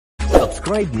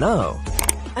subscribe now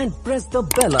and press the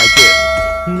bell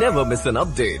icon. Never miss an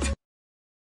update.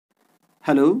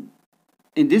 Hello,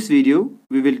 in this video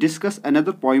we will discuss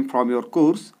another poem from your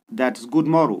course, that's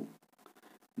Good-Morrow.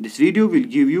 This video will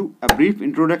give you a brief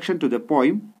introduction to the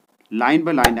poem, line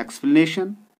by line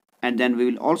explanation, and then we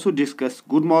will also discuss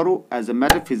Good-Morrow as a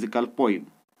metaphysical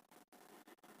poem.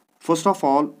 First of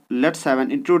all, let's have an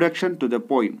introduction to the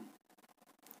poem.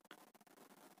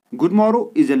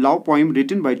 Good-Morrow is a love poem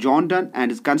written by John Donne and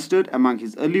is considered among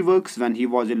his early works when he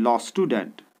was a law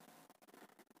student.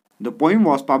 The poem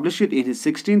was published in his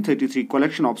 1633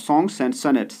 collection of songs and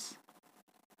sonnets.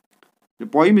 The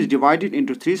poem is divided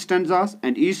into 3 stanzas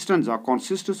and each stanza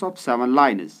consists of 7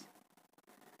 lines.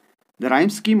 The rhyme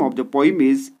scheme of the poem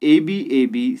is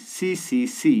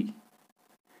ABABCCC.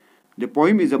 The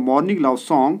poem is a morning love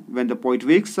song when the poet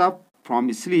wakes up from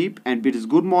his sleep and bids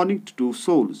good morning to 2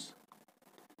 souls.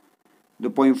 The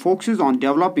poem focuses on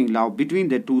developing love between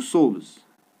the 2 souls.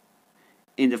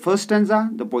 In the first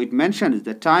stanza, the poet mentions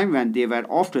the time when they were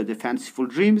after the fanciful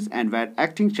dreams and were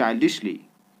acting childishly.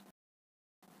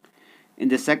 In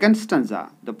the second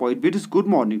stanza, the poet bids good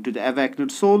morning to the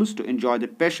awakened souls to enjoy the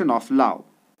passion of love.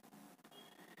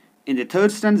 In the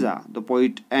third stanza, the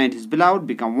poet and his beloved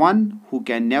become one who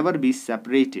can never be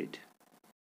separated.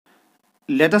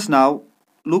 Let us now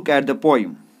look at the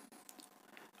poem.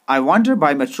 I wonder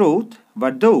by my troth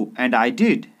what thou and I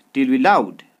did till we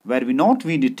loved, were we not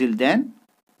weaned till then,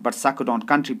 but sucked on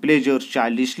country pleasures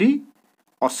childishly,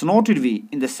 or snorted we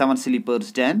in the 7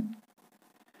 sleepers' den?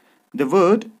 The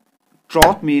word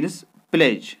troth means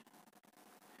pledge.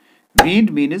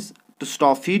 Weaned means to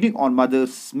stop feeding on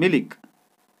mother's milk.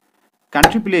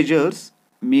 Country pleasures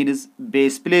means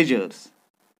base pleasures.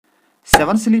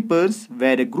 7 sleepers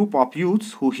were a group of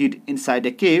youths who hid inside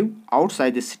a cave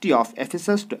outside the city of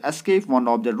Ephesus to escape one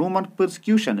of the Roman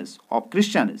persecutions of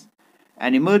Christians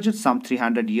and emerged some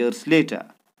 300 years later.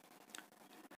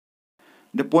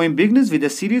 The poem begins with a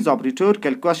series of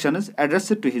rhetorical questions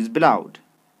addressed to his beloved.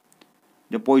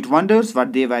 The poet wonders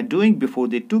what they were doing before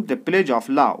they took the pledge of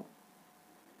love.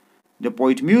 The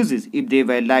poet muses if they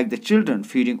were like the children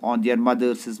feeding on their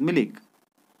mother's milk.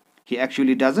 He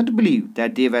actually doesn't believe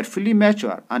that they were fully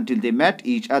mature until they met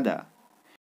each other.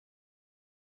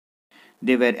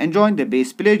 They were enjoying the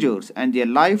base pleasures and their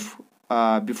life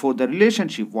before the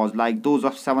relationship was like those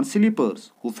of 7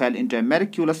 sleepers who fell into a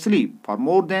miraculous sleep for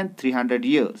more than 300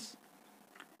 years.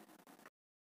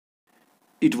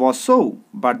 It was so,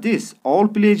 but this all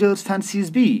pleasures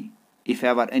fancies be, if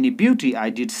ever any beauty I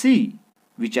did see,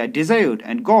 which I desired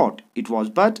and got, it was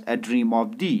but a dream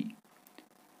of thee.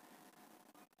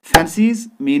 Fancies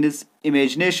means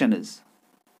imaginations.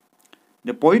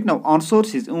 The poet now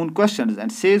answers his own questions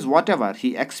and says whatever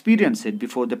he experienced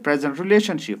before the present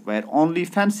relationship were only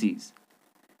fancies.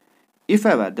 If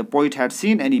ever the poet had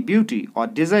seen any beauty or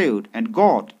desired and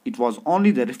got, it was only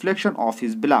the reflection of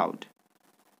his beloved.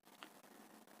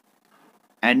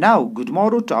 And now good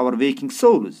morrow to our waking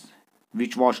souls,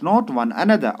 which watch not one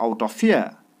another out of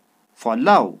fear. For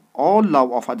love, all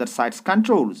love of other sides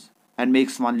controls, and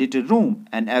makes one little room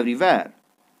and everywhere.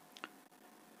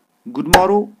 Good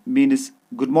morrow means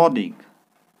good morning.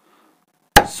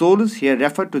 Souls here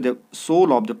refer to the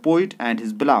soul of the poet and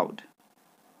his beloved.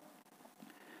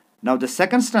 Now the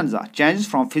second stanza changes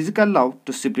from physical love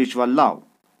to spiritual love.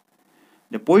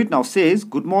 The poet now says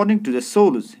good morning to the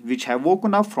souls which have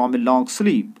woken up from a long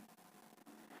sleep.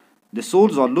 The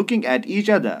souls are looking at each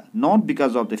other not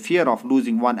because of the fear of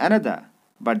losing one another,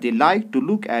 but they like to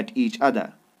look at each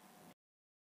other.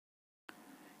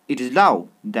 It is love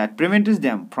that prevents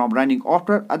them from running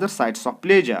after other sides of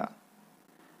pleasure.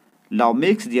 Love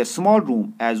makes their small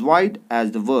room as wide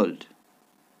as the world.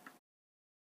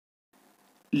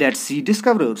 Let sea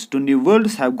discoverers to new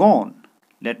worlds have gone.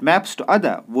 Let maps to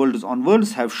other worlds on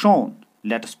worlds have shown.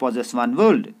 Let us possess one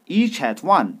world, each hath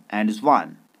one and is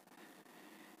one.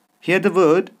 Here the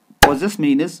word possess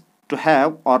means to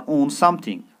have or own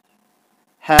something.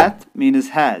 Hath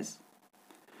means has.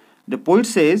 The poet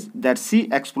says that sea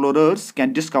explorers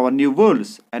can discover new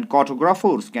worlds and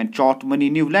cartographers can chart many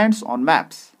new lands on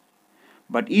maps.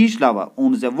 But each lover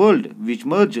owns a world which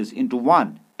merges into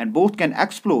one and both can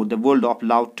explore the world of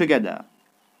love together.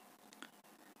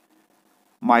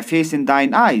 My face in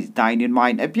thine eyes, thine in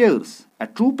mine appears. A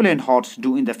true plain hearts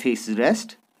do in the faces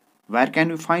rest. Where can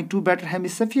we find 2 better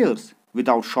hemispheres,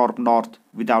 without sharp north,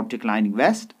 without declining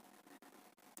west?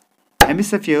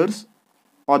 Hemispheres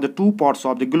are the 2 parts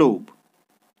of the globe.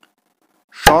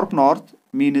 Sharp north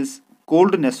means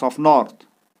coldness of north.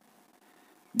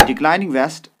 Declining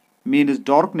west means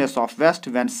darkness of west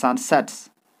when sun sets.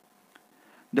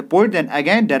 The poet then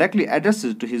again directly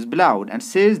addresses to his beloved and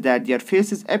says that their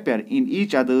faces appear in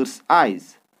each other's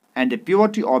eyes, and the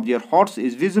purity of their hearts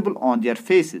is visible on their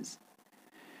faces.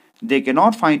 They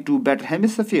cannot find two better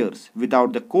hemispheres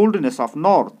without the coldness of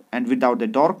north and without the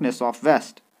darkness of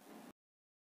west.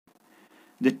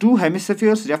 The two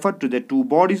hemispheres refer to the two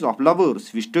bodies of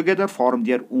lovers which together form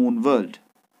their own world.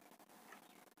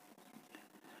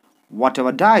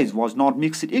 Whatever dies was not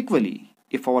mixed equally.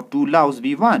 If our two loves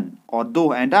be one, or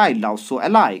thou and I love so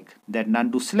alike, that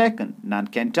none do slacken, none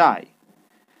can die.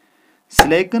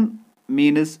 Slacken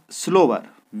means slower,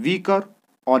 weaker,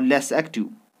 or less active.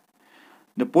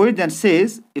 The poet then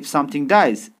says, if something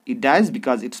dies, it dies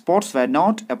because its parts were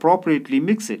not appropriately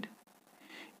mixed.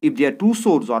 If their two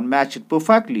souls are matched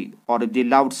perfectly, or if they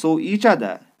loved so each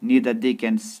other, neither they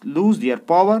can lose their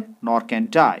power nor can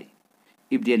die.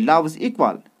 If their love is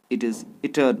equal, it is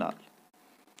eternal.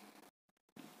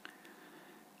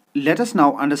 Let us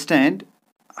now understand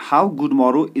how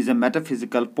Good-Morrow is a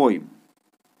metaphysical poem.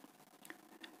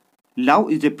 Love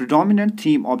is the predominant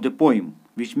theme of the poem,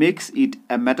 which makes it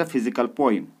a metaphysical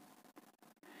poem.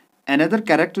 Another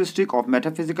characteristic of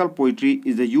metaphysical poetry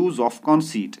is the use of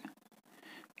conceit.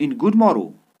 In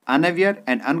Good-Morrow, unaware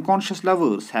and unconscious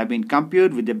lovers have been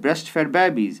compared with the breastfed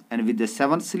babies and with the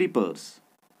seven sleepers.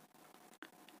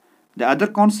 The other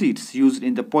conceits used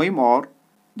in the poem are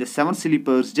the seven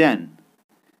sleepers den,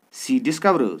 sea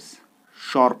discoverers,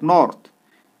 sharp north,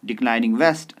 declining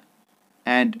west,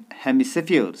 and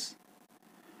hemispheres.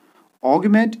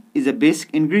 Argument is a basic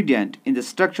ingredient in the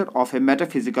structure of a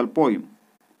metaphysical poem.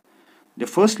 The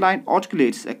first line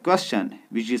articulates a question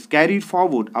which is carried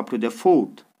forward up to the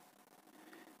fourth.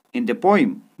 In the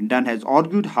poem, Donne has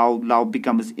argued how love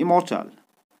becomes immortal.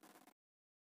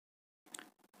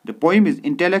 The poem is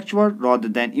intellectual rather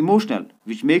than emotional,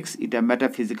 which makes it a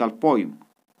metaphysical poem.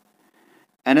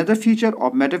 Another feature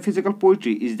of metaphysical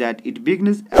poetry is that it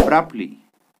begins abruptly.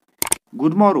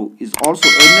 Good-Morrow is also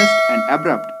earnest and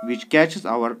abrupt, which catches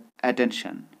our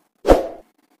attention.